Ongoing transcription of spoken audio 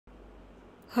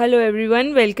Hello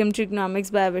everyone, welcome to Economics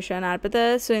by Vishan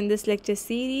Arpata. So in this lecture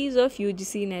series of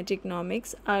UGC Net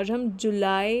Economics, आज हम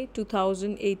जुलाई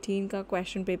 2018 का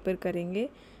question paper करेंगे,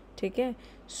 ठीक है.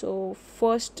 So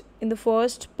first in the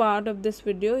first part of this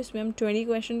video इसमें हम 20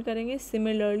 question करेंगे.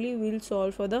 Similarly we'll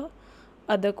solve for the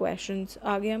other questions.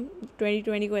 आगे हम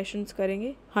 20 क्वेश्चंस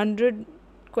करेंगे. 100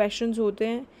 क्वेश्चंस होते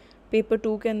हैं पेपर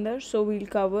 2 के अंदर. So we'll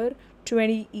cover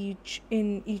 20 each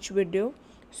in each video.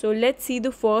 So let's see the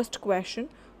first question.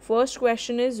 First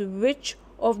question is, which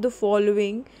of the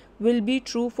following will be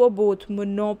true for both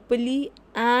monopoly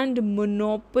and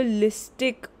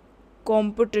monopolistic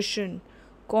competition?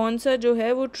 कौन सा जो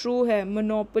है वो true है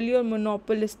monopoly और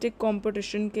monopolistic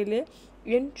competition के लिए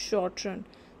in short run?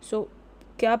 So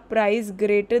क्या price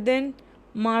greater than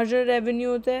marginal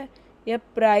revenue होता है या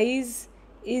price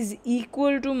is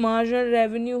equal to marginal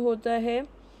revenue होता है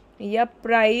या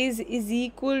price is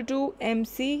equal to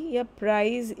MC या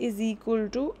price is equal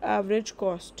to average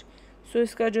cost. सो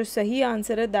इसका जो सही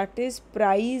आंसर है that is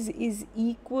price is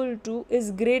equal two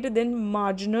is greater than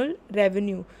marginal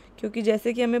revenue. क्योंकि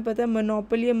जैसे कि हमें पता है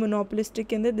मोनोपोली या मोनोपोलिस्टिक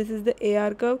के अंदर this is the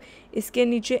AR curve, इसके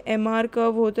नीचे MR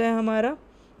कर्व होता है हमारा,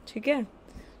 ठीक है.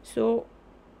 सो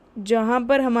जहाँ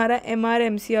पर हमारा MR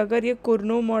MC अगर ये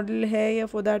कुर्नो मॉडल है या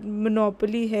फॉर दैट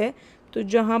मोनोपोली है, तो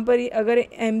जहाँ पर अगर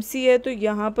MC है तो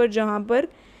यहाँ पर जहाँ पर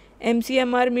MC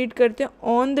MR मीट करते हैं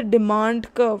on the demand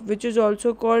curve which is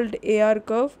also called AR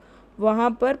curve, वहाँ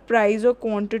पर प्राइस और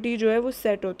क्वांटिटी जो है वो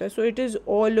सेट होता है. So it is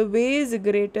always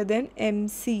greater than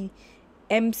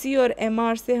MC और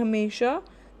MR से हमेशा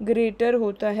ग्रेटर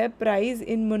होता है price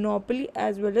in monopoly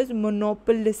as well as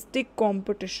monopolistic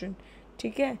competition,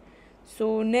 ठीक है.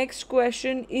 सो नेक्स्ट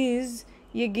क्वेश्चन इज़,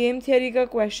 ये गेम थियरी का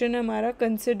क्वेश्चन है हमारा.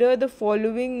 Consider the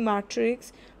following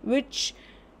matrix which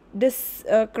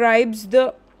describes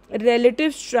the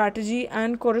relative strategy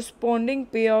and corresponding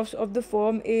पे offs of the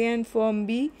firm A and firm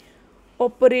B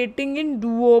operating in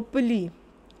duopoly,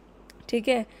 ठीक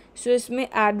है. सो इसमें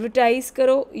एडवर्टाइज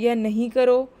करो या नहीं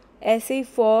करो, ऐसे ही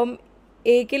फर्म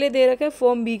A के लिए दे रखा है,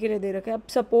 फर्म B के लिए दे रखा है. अब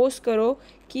सपोज करो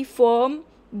कि फर्म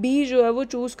B जो है वो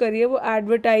चूज़ कर रही है, वो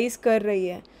एडवर्टाइज कर रही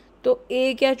है, तो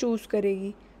A क्या चूज़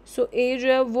करेगी. सो A जो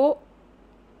है वो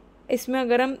इसमें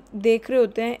अगर हम देख रहे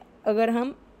होते हैं, अगर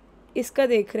हम इसका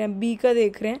देख रहे हैं, B का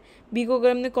देख रहे हैं, B को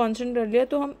अगर हमने कांस्टेंट कर लिया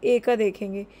तो हम A का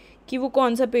देखेंगे कि वो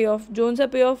कौन सा पे ऑफ, जोन सा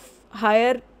पे ऑफ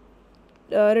हायर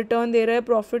रिटर्न दे रहा है,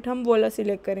 प्रॉफिट, हम वो वाला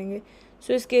सिलेक्ट करेंगे.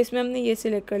 सो इस केस में हमने ये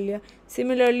सिलेक्ट कर लिया.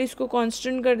 सिमिलरली इसको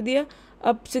कांस्टेंट कर दिया.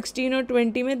 अब 16 और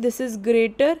 20 में दिस इज़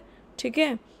ग्रेटर, ठीक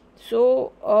है.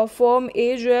 सो फर्म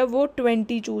A जो है वो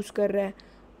 20 चूज़ कर रहा है.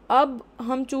 अब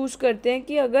हम चूज़ करते हैं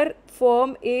कि अगर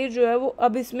फर्म A जो है वो,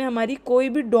 अब इसमें हमारी कोई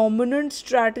भी डोमिनेंट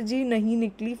स्ट्रैटेजी नहीं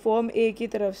निकली फर्म A की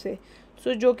तरफ से.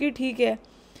 सो जो कि ठीक है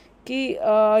कि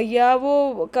या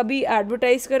वो कभी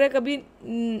एडवर्टाइज़ कर रहा है, कभी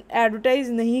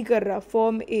एडवर्टाइज़ नहीं कर रहा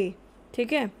फर्म A,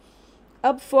 ठीक है.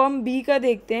 अब फर्म B का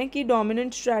देखते हैं कि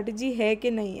डोमिनेंट स्ट्रैटेजी है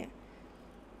कि नहीं है.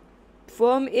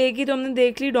 फर्म A की तो हमने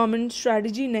देख ली, डोमिनेंट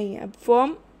स्ट्रैटेजी नहीं है. अब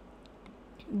फर्म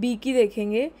B की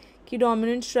देखेंगे कि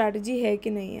डोमिनेंट स्ट्रैटेजी है कि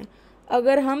नहीं है.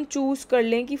 अगर हम चूज़ कर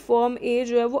लें कि फर्म A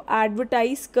जो है वो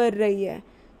एडवर्टाइज़ कर रही है,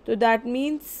 तो दैट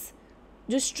मीन्स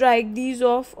जो स्ट्राइक दीज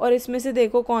ऑफ, और इसमें से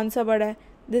देखो कौन सा बड़ा है,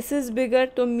 दिस इज़ बिगर,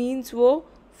 तो मीन्स वो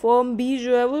फर्म B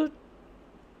जो है वो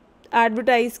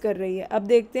एडवर्टाइज़ कर रही है. अब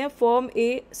देखते हैं फर्म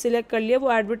A सिलेक्ट कर लिया,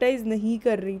 वो एडवर्टाइज़ नहीं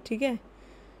कर रही, ठीक है.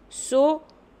 सो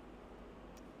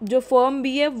जो फर्म B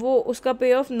है वो उसका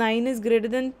पे ऑफ 9 इज़ ग्रेटर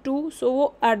देन 2, सो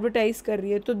वो एडवर्टाइज़ कर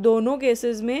रही है. तो दोनों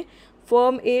केसेस में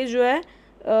फर्म A जो है,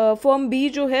 फर्म B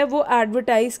जो है वो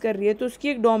एडवर्टाइज़ कर रही है, तो उसकी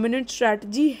एक डोमिनेंट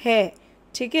स्ट्रैटेजी है,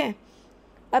 ठीक है.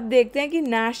 अब देखते हैं कि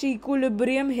नैश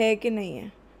इक्विलिब्रियम है कि नहीं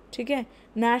है, ठीक है.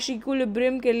 नैश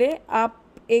इक्विलिब्रियम के लिए आप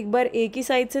एक बार A की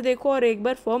साइड से देखो और एक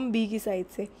बार फर्म B की साइड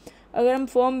से. अगर हम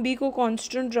फर्म B को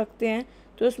कांस्टेंट रखते हैं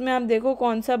तो उसमें आप देखो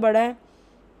कौन सा बड़ा है,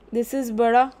 दिस इज़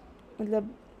बड़ा,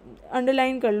 मतलब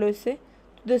अंडरलाइन कर लो इससे,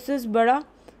 दिस इज़ बड़ा,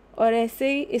 और ऐसे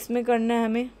ही इसमें करना है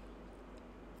हमें,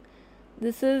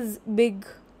 दिस इज़ बिग,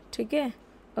 ठीक है.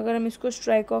 अगर हम इसको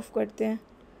स्ट्राइक ऑफ करते हैं,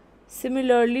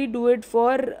 similarly do it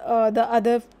for the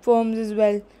other forms is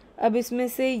well. अब इसमें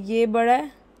से ये बड़ा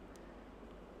है,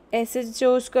 ऐसे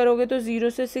चूज़ करोगे तो 0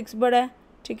 से 6 बड़ा है,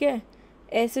 ठीक है.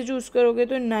 ऐसे चूज़ करोगे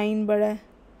तो 9 बड़ा है,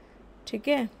 ठीक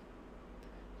है.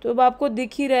 तो अब आपको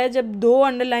दिख ही रहा है, जब 2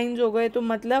 अंडरलाइंस हो गए तो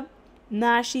मतलब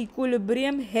नैश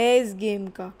इक्विलिब्रियम है इस गेम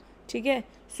का, ठीक है.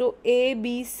 सो A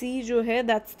B C जो है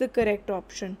that's the correct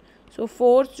option. So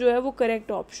fourth जो है वो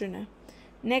करेक्ट ऑप्शन है.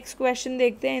 नेक्स्ट क्वेश्चन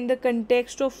देखते हैं. In the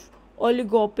context of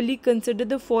oligopoly consider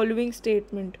the following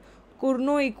statement.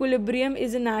 कुर्नो equilibrium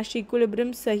is a Nash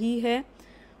equilibrium, सही है.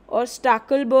 और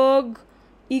Stackelberg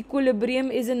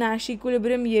equilibrium is a Nash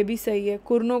equilibrium, ये भी सही है।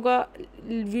 कुर्नो का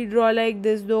वी ड्रॉ लाइक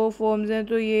दिस, दो फॉर्म्स हैं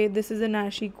तो ये this is a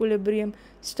Nash equilibrium.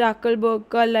 स्टाकलबर्ग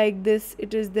का like this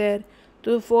it is there.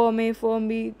 तो फॉर्म ए फॉर्म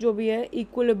बी जो भी है,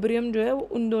 इक्विलिब्रियम जो है वो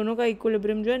उन दोनों का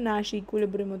इक्विलिब्रियम जो है नैश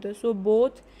इक्विलिब्रियम होता है। So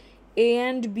both A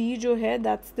and B जो है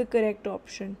दैट्स द करेक्ट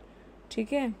ऑप्शन,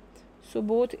 ठीक है। So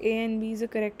both A and B is a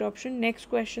correct option. Next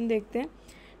question देखते हैं।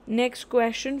 नेक्स्ट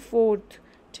क्वेश्चन फोर्थ,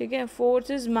 ठीक है।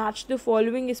 Fourth is match the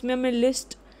following. इसमें हमें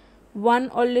लिस्ट 1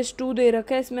 और लिस्ट 2 दे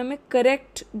रखा है, इसमें हमें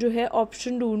करेक्ट जो है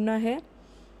ऑप्शन ढूंढना है।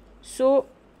 सो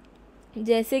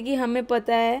जैसे कि हमें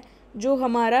पता है जो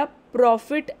हमारा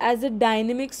profit as a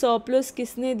dynamic surplus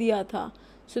किसने दिया था,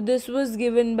 so this was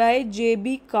given by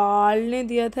JB. Karl ने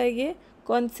दिया था ये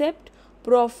concept.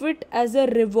 Profit as a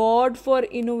reward for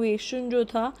innovation जो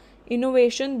था,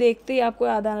 इनोवेशन देखते ही आपको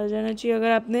याद आ जाना चाहिए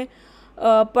अगर आपने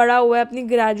पढ़ा हुआ है अपनी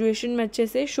ग्रेजुएशन में अच्छे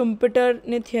से, शुम्पेटर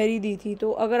ने थियोरी दी थी।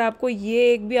 तो अगर आपको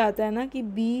ये एक भी आता है ना कि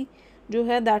बी जो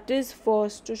है दैट इज़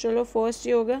फर्स्ट, तो चलो फर्स्ट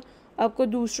ये होगा। आपको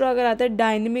दूसरा अगर आता है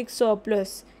डायनेमिक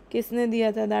सरप्लस किसने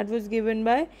दिया था, that was given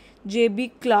by JB.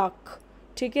 Clark,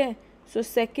 ठीक है। सो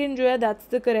सेकंड जो है दैट्स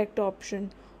द करेक्ट ऑप्शन।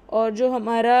 और जो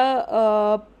हमारा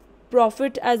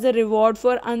profit as a reward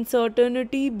for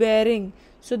uncertainty bearing,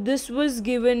 so this was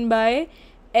given by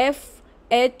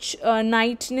F.H.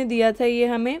 Night ने दिया था ये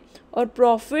हमें। और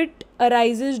profit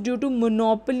arises due to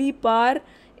monopoly power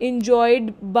enjoyed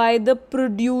by the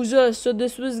producers, so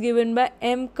this was given by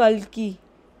M. Kalki,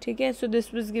 ठीक है। so this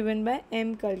was given by M.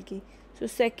 Kalki, so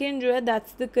second जो है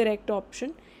that's the correct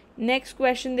option. next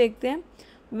question देखते हैं।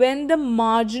 when the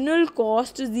marginal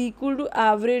cost is equal to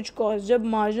average cost, जब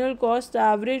marginal cost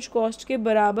average cost के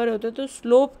बराबर होता है तो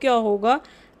slope क्या होगा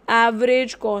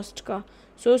average cost का।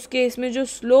 so उस केस में जो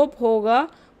slope होगा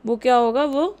वो क्या होगा,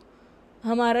 वो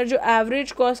हमारा जो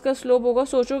एवरेज कॉस्ट का स्लोप होगा,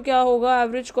 सोचो क्या होगा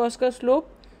एवरेज कॉस्ट का स्लोप।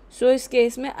 सो इस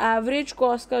केस में एवरेज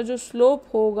कॉस्ट का जो स्लोप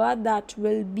होगा दैट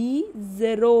विल बी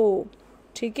ज़ीरो,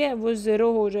 ठीक है, वो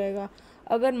ज़ीरो हो जाएगा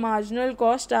अगर मार्जिनल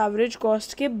कॉस्ट एवरेज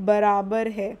कॉस्ट के बराबर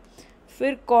है।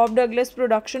 फिर कॉब डगलस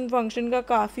प्रोडक्शन फंक्शन का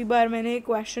काफ़ी बार मैंने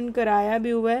क्वेश्चन कराया भी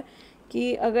हुआ है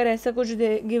कि अगर ऐसा कुछ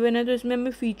गिवन है तो इसमें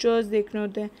हमें फीचर्स देखने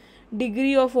होते हैं।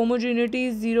 Degree of homogeneity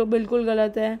is zero, बिल्कुल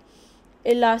गलत है।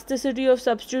 Elasticity of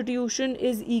substitution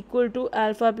is equal to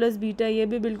alpha plus beta, ये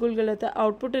भी बिल्कुल गलत है।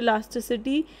 Output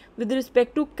elasticity with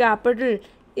respect to capital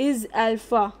is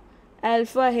alpha,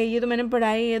 alpha है, ये तो मैंने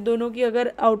पढ़ाई है दोनों की।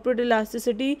 अगर आउटपुट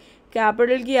इलास्टिसिटी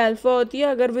कैपिटल की अल्फ़ा होती है,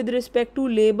 अगर विद रिस्पेक्ट टू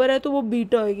लेबर है तो वो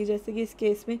बीटा होगी, जैसे कि इस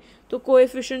केस में। तो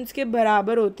कोएफिशिएंट्स के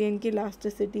बराबर होती है इनकी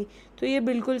इलास्टिसिटी, तो ये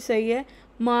बिल्कुल सही है।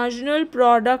 Marginal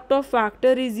product of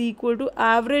factor is equal to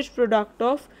average product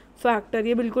of factor,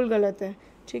 ये बिल्कुल गलत है,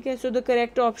 ठीक है। So the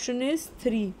correct option is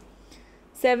 3।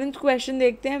 Seventh question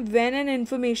देखते हैं। When an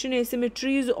information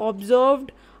asymmetry is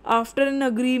observed after an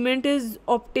agreement is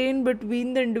obtain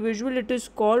between the individual it is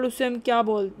called, उसे हम क्या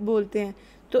बोलते हैं,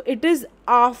 तो it is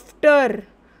after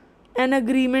an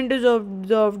agreement is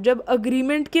observed. जब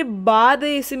agreement के बाद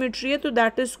एसिमेट्री है तो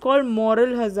that is called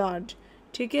moral hazard,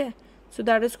 ठीक है। So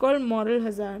that is called moral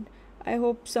hazard. I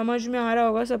hope समझ में आ रहा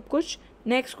होगा सब कुछ।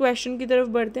 नेक्स्ट क्वेश्चन की तरफ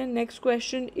बढ़ते हैं। नेक्स्ट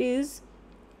क्वेश्चन इज़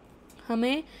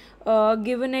हमें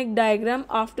गिवन एक diagram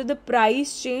after the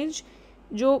price change,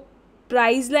 जो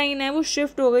प्राइस लाइन है वो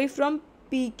शिफ्ट हो गई फ्रॉम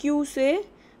पी क्यू से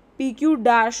पी क्यू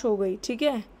डैश हो गई, ठीक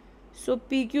है। सो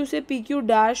पी क्यू से पी क्यू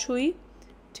डैश हुई,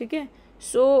 ठीक है।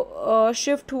 सो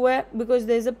शिफ्ट हुआ है because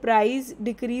there is a price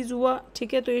decrease हुआ,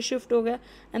 ठीक है, तो ये शिफ्ट हो गया।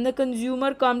 And the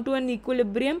consumer come to an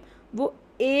equilibrium, वो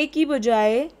ए की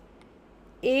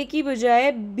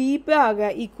बजाय बी पे आ गया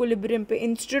इक्विलिब्रियम पे।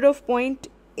 इंस्टेड ऑफ पॉइंट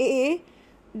ए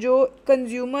जो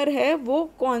कंज्यूमर है वो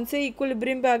कौन से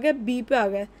इक्विलिब्रियम पे आ गया, बी पे आ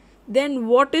गया। Then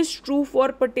what is true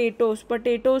for potatoes,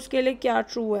 potatoes के लिए क्या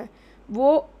ट्रू है,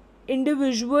 वो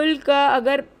इंडिविजुअल का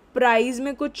अगर प्राइस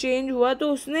में कुछ चेंज हुआ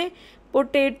तो उसने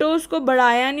पोटैटोज को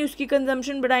बढ़ाया नहीं, उसकी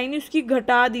कंजम्पशन बढ़ाई नहीं, उसकी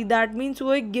घटा दी, दैट मीन्स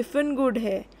वो एक गिफन गुड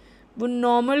है, वो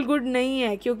नॉर्मल गुड नहीं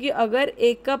है। क्योंकि अगर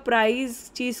एक का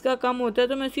प्राइस चीज़ का कम होता है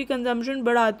तो मैं उसकी कंजम्पशन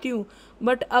बढ़ाती हूँ,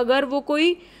 बट अगर वो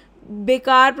कोई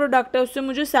बेकार प्रोडक्ट है उससे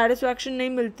मुझे सेटिस्फैक्शन नहीं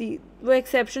मिलती, वो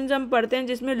एक्सेप्शंस हम पढ़ते हैं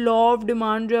जिसमें लॉ ऑफ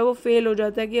डिमांड जो है वो फेल हो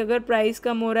जाता है कि अगर प्राइस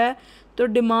कम हो रहा है तो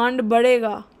डिमांड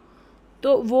बढ़ेगा।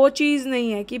 तो वो चीज़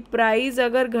नहीं है कि प्राइस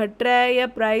अगर घट रहा है या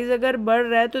प्राइस अगर बढ़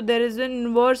रहा है तो there is an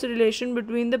inverse relation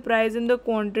between the price and the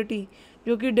quantity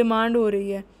जो कि डिमांड हो रही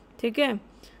है, ठीक है।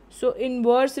 सो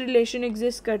इनवर्स रिलेशन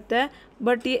एग्जिस्ट करता है,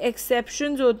 बट ये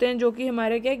एक्सेप्शंस होते हैं जो कि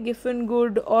हमारे क्या गिफन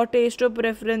गुड और टेस्ट ऑफ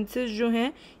प्रेफरेंसेस जो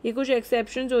हैं ये कुछ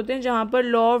एक्सेप्शंस होते हैं जहाँ पर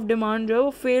लॉ ऑफ डिमांड जो है वो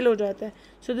फेल हो जाता है।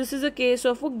 So this is a case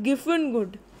of a Giffen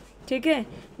good, ठीक है।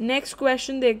 नेक्स्ट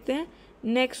क्वेश्चन देखते हैं।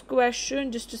 Next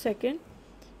question, just a second,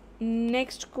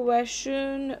 next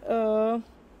question,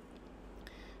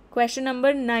 question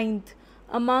number 9th,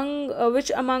 which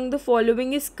among the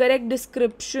following is correct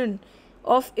description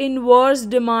of inverse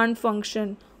demand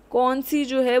function? कौन सी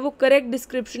जो है वो correct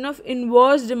description of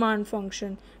inverse demand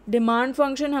function? Demand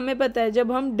function हमें पता है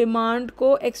जब हम डिमांड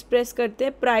को एक्सप्रेस करते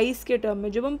हैं प्राइस के टर्म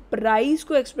में, जब हम प्राइस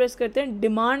को एक्सप्रेस करते हैं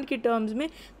डिमांड के टर्म्स में,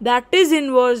 that is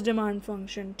inverse demand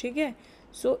function. ठीक है,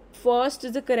 so first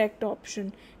is the correct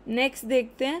option. Next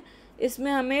देखते हैं,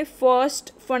 इसमें हमें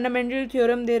फर्स्ट फंडामेंटल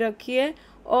थ्योरम दे रखी है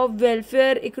ऑफ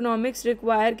वेलफेयर इकोनॉमिक्स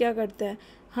रिक्वायर क्या करता है.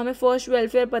 हमें फर्स्ट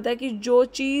वेलफेयर पता है कि जो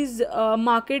चीज़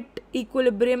मार्केट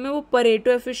इक्विलिब्रियम में वो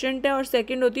परेटो एफिशिएंट है, और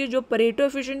सेकंड होती है जो परेटो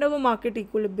एफिशिएंट है वो मार्केट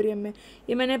इक्विलिब्रियम में.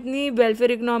 ये मैंने अपनी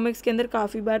वेलफेयर इकोनॉमिक्स के अंदर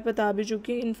काफ़ी बार बता भी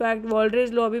चुकी. इनफैक्ट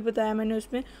वॉल्टर्स लॉ भी बताया मैंने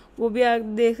उसमें, वो भी आप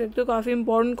देख सकते हो. काफ़ी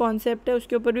इंपॉर्टेंट कॉन्सेप्ट है,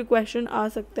 उसके ऊपर भी क्वेश्चन आ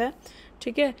सकता है.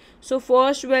 ठीक है, सो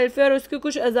फर्स्ट वेलफेयर, उसके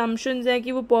कुछ अजम्पशंस हैं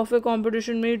कि वो परफेक्ट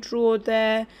कॉम्पिटिशन में ही ट्रू होता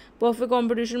है. परफेक्ट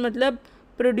कॉम्पिटिशन मतलब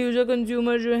प्रोड्यूसर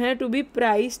कंज्यूमर जो है टू बी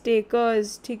प्राइस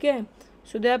टेकर्स. ठीक है,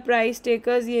 सो दे आर प्राइस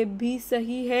टेकर्स, ये भी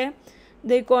सही है.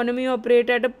 The economy operate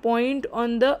at a point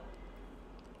on the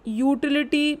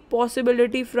utility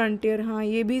possibility frontier. हाँ,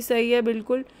 ये भी सही है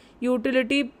बिल्कुल.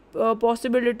 यूटिलिटी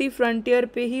पॉसिबिलिटी फ्रंटियर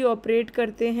पे ही ऑपरेट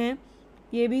करते हैं,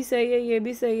 ये भी सही है, ये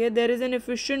भी सही है. There is an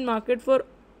efficient market for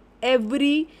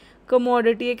every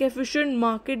commodity, एक एफिशिएंट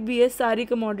मार्केट भी है सारी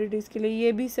कमोडिटीज़ के लिए,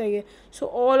 ये भी सही है. So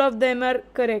all of them are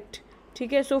correct.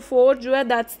 ठीक है, सो फोर्थ जो है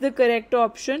that's the correct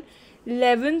option.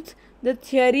 11th, the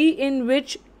theory in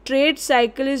which trade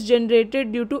cycle is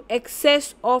generated due to excess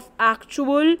of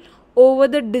actual over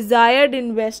the desired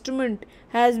investment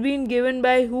has been given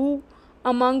by who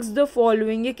amongst the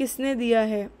following. ये किसने दिया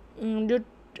है? जो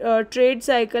trade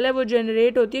cycle है वो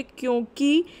generate होती है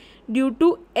क्योंकि due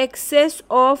to access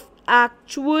of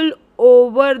actual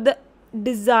over the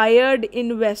desired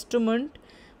investment.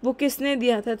 वो किसने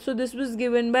दिया था? So this was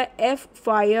given by F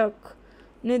Fayaq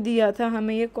ने दिया था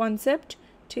हमें ये कॉन्सेप्ट.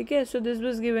 ठीक है, so this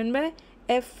was given by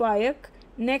F Fayaq.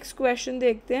 Next question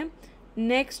देखते हैं.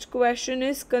 Next question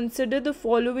is consider the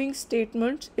following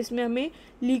statements. इसमें हमें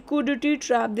लिक्विडिटी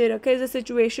ट्रैप दे रखा है. Is a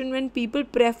situation when people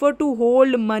prefer to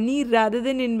hold money rather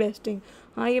than investing.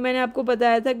 हाँ, ये मैंने आपको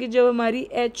बताया था कि जब हमारी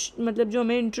मतलब जो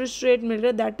हमें इंटरेस्ट रेट मिल रहा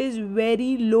है दैट इज़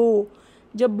वेरी लो.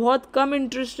 जब बहुत कम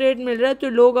इंटरेस्ट रेट मिल रहा है तो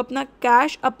लोग अपना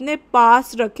कैश अपने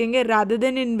पास रखेंगे रादर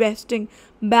देन इन्वेस्टिंग.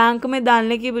 बैंक में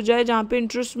डालने की बजाय जहाँ पे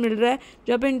इंटरेस्ट मिल रहा है,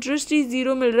 जहाँ पे इंटरेस्ट ही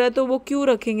ज़ीरो मिल रहा है, तो वो क्यों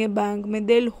रखेंगे बैंक में?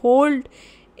 They will hold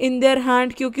in their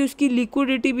hand, क्योंकि उसकी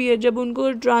लिक्विडिटी भी है. जब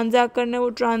उनको ट्रांजैक्ट करना है वो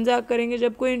ट्रांजैक्ट करेंगे.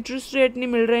 जब कोई इंटरेस्ट रेट नहीं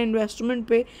मिल रहा है इन्वेस्टमेंट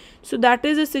पे, so that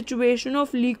is a situation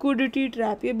of liquidity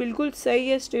trap. ये बिल्कुल सही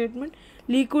है statement.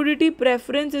 Liquidity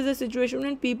preference is a situation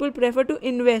when people prefer to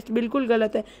invest. बिल्कुल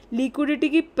गलत है. लिक्विडिटी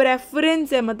की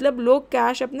प्रेफरेंस है, मतलब लोग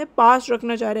कैश अपने पास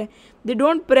रखना चाह रहे हैं. They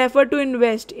don't prefer to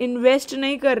invest. Invest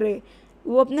नहीं कर रहे,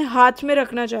 वो अपने हाथ में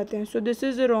रखना चाहते हैं. So this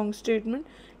is a wrong statement.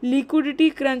 Liquidity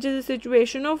crunch is a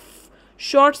situation of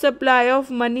short supply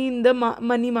of money in the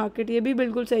money market. ये भी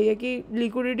बिल्कुल सही है कि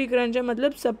लिक्विडिटी क्रंच है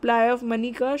मतलब सप्लाई ऑफ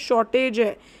मनी का शॉर्टेज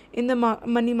है इन द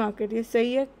मनी मार्केट. ये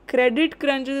सही है. Credit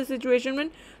crunch is a situation में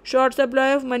short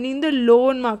supply of money in the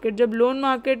loan market. जब लोन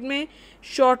मार्केट में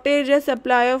शॉर्टेज है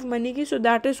सप्लाई ऑफ मनी की, so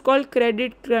that is called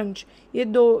credit crunch.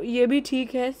 ये भी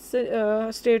ठीक है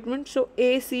स्टेटमेंट. सो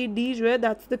ए सी डी जो है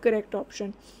that's the correct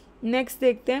option. Next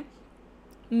देखते हैं.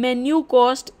 Menu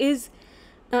cost is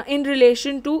in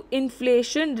relation to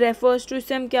inflation refers to.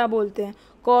 इससे हम क्या बोलते हैं?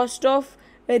 Cost of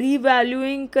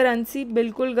रीवैल्यूइंग currency.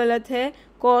 बिल्कुल गलत है.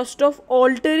 Cost of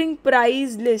altering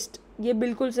price list. ये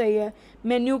बिल्कुल सही है.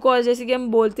 मेन्यू कॉस्ट जैसे कि हम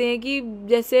बोलते हैं कि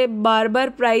जैसे बार बार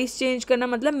प्राइस चेंज करना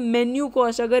मतलब मेन्यू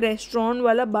कॉस्ट. अगर रेस्टोरेंट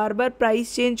वाला बार बार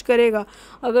प्राइस चेंज करेगा,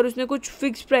 अगर उसने कुछ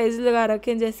फिक्स प्राइस लगा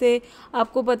रखे हैं, जैसे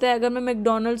आपको पता है अगर मैं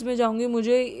मैकडोनल्ड्स में जाऊंगी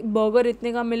मुझे बर्गर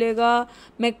इतने का मिलेगा,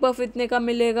 मैकपफ इतने का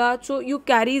मिलेगा, so you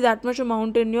carry that much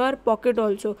amount in your pocket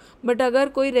also. But अगर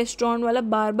कोई रेस्टोरेंट वाला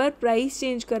बार बार प्राइस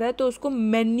चेंज कर रहा है तो उसको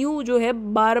मेन्यू जो है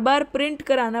बार बार प्रिंट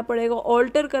कराना पड़ेगा,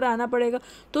 ऑल्टर कराना पड़ेगा,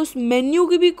 तो उस मेन्यू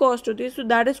की भी कॉस्ट होती है. So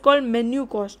that is called menu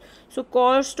cost. So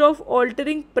cost of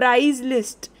altering price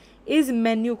list is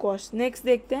menu cost. Next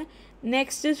देखते हैं.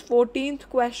 Next is 14th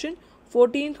question.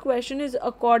 14th question is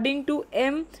according to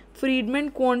M Friedman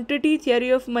quantity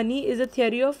theory of money is a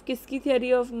theory of. किसकी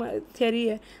theory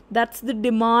है? That's the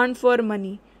demand for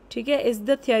money. ठीक है, is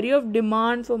the theory of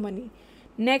demand for money.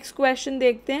 Next question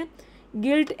देखते हैं.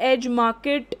 Guilt as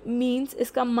market means,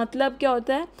 इसका मतलब क्या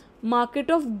होता है?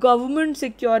 मार्केट ऑफ गवर्नमेंट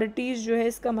सिक्योरिटीज जो है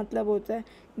इसका मतलब होता है.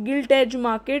 गिल्ट एज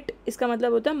मार्केट इसका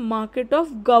मतलब होता है मार्केट ऑफ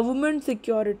गवर्नमेंट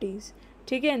सिक्योरिटीज.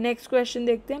 ठीक है, नेक्स्ट क्वेश्चन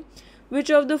देखते हैं.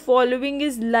 Which of the following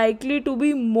is likely to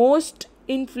be most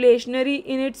inflationary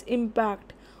in its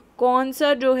impact, कौन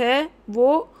सा जो है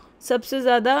वो सबसे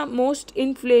ज़्यादा मोस्ट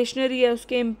इन्फ्लेशनरी है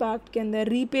उसके इम्पैक्ट के अंदर?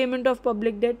 रीपेमेंट ऑफ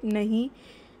पब्लिक डेट नहीं,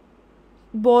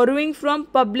 borrowing from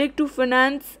public to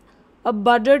finance a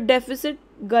budget deficit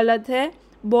गलत है,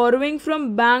 borrowing from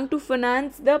bank to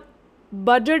finance the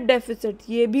budget deficit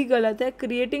ये भी गलत है,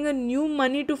 creating a new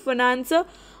money to finance a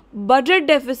budget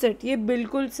deficit ये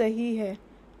बिल्कुल सही है,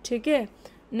 ठीक है।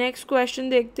 नेक्स्ट क्वेश्चन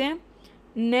देखते हैं।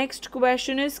 Next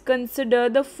question is consider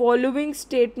the following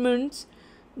statements,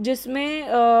 जिसमें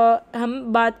हम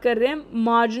बात कर रहे हैं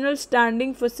मार्जिनल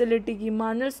स्टैंडिंग फैसिलिटी की।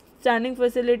 Marginal standing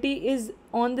facility is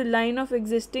on the line of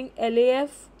existing LAF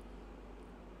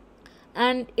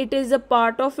and it is a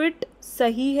part of it,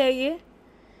 सही है ये।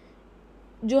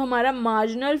 जो हमारा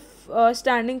मार्जिनल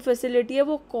स्टैंडिंग फैसिलिटी है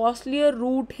वो कॉस्टलियर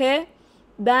रूट है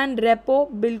दैन रेपो,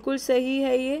 बिल्कुल सही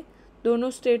है ये दोनों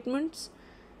स्टेटमेंट्स।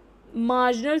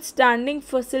 मार्जिनल स्टैंडिंग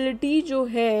फैसिलिटी जो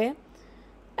है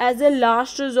as a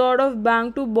last resort of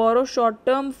bank to borrow short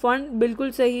term fund,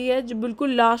 बिल्कुल सही है। जो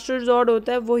बिल्कुल लास्ट रिजॉर्ट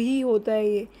होता है वही होता है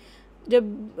ये,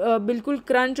 जब बिल्कुल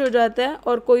क्रंच हो जाता है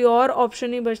और कोई और ऑप्शन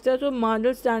नहीं बचता तो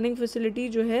मार्जिनल स्टैंडिंग फैसिलिटी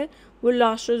जो है वो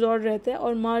लास्ट रिजॉर्ट रहता है।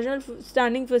 और marginal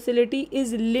standing facility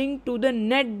is linked to the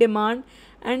net demand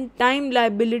and time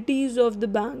liabilities of the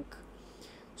bank.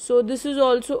 So this is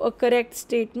also a correct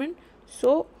statement.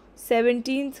 So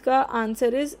 17th का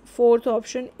answer is 4th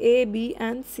option A, B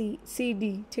and C,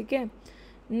 D, ठीक है।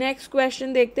 Next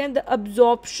question देखते हैं। The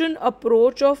absorption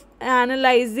approach of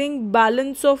analysing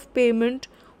balance of payment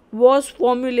was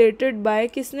formulated bye,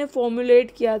 किसने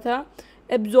formulate किया था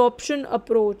absorption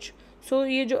approach? सो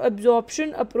ये जो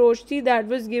एब्जॉर्प्शन अप्रोच थी that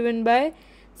was given by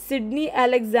Sydney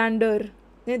Alexander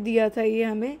ने दिया था ये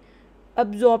हमें।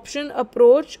 Absorption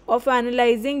approach of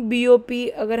analysing BOP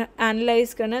अगर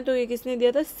एनालाइज करना है तो ये किसने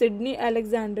दिया था? सिडनी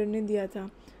अलेक्जेंडर ने दिया था,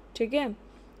 ठीक है।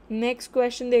 नेक्स्ट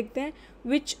क्वेश्चन देखते हैं।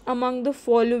 Which among the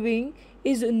following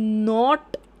is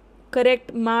not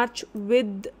correct match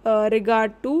with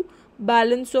regard to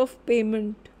balance of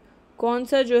payment? कौन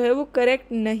सा जो है वो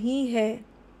करेक्ट नहीं है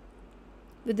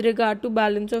with regard to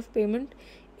balance of payment?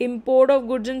 Import of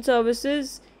goods and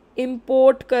services,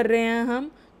 import कर रहे हैं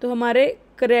हम तो हमारे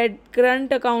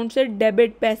करंट अकाउंट से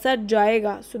डेबिट पैसा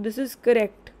जाएगा, so this is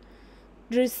correct.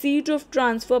 Receipt of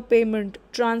transfer payment,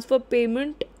 transfer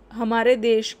payment हमारे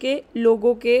देश के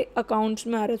लोगों के अकाउंट्स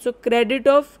में आ रहा है, सो क्रेडिट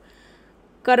ऑफ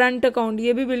करंट अकाउंट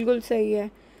ये भी बिल्कुल सही है।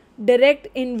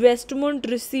 डायरेक्ट इन्वेस्टमेंट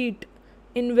रिसीट,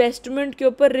 इन्वेस्टमेंट के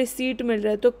ऊपर रिसीट मिल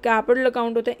रहा है तो कैपिटल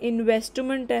अकाउंट होता है,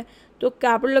 इन्वेस्टमेंट है तो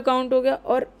कैपिटल अकाउंट हो गया,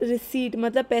 और रिसीट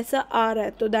मतलब पैसा आ रहा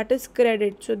है तो that is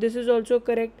credit, so this is also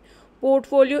correct.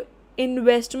 Portfolio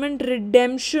investment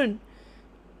redemption,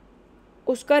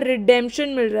 उसका रिडेम्पशन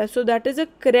मिल रहा है so that is a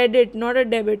credit not a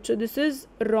debit, so this is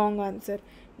wrong answer.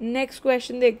 Next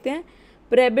question देखते हैं।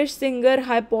 प्रेबिश सिंगर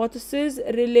हाइपोथेसिस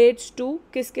रिलेट्स टू,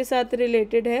 किसके साथ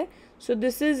related है? So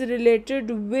this is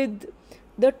related with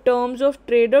the terms of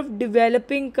trade off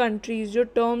developing countries. जो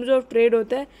terms of trade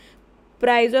होता है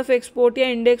price of export या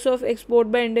index of export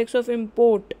bye index of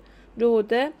import जो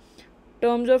होता है,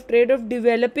 terms of trade off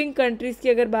developing countries की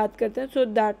अगर बात करते हैं so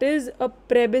that is a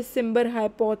प्रेबिश singer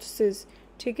hypothesis,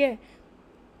 ठीक है।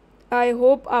 आई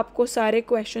होप आपको सारे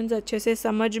क्वेश्चंस अच्छे से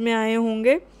समझ में आए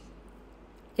होंगे।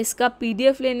 इसका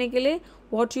PDF लेने के लिए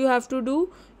what you have to do,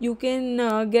 you can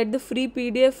get the free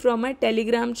PDF from my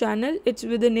Telegram channel. It's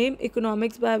with the name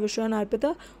Economics by Vishan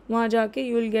Arpita. वहाँ जाके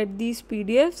you will get these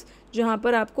PDFs जहाँ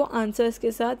पर आपको आंसर्स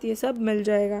के साथ ये सब मिल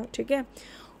जाएगा, ठीक है।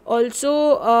 ऑल्सो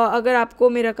अगर आपको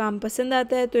मेरा काम पसंद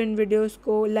आता है तो इन वीडियोज़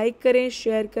को लाइक करें,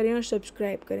 शेयर करें और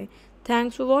सब्सक्राइब करें।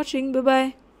 Thanks for watching, bye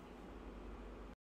bye.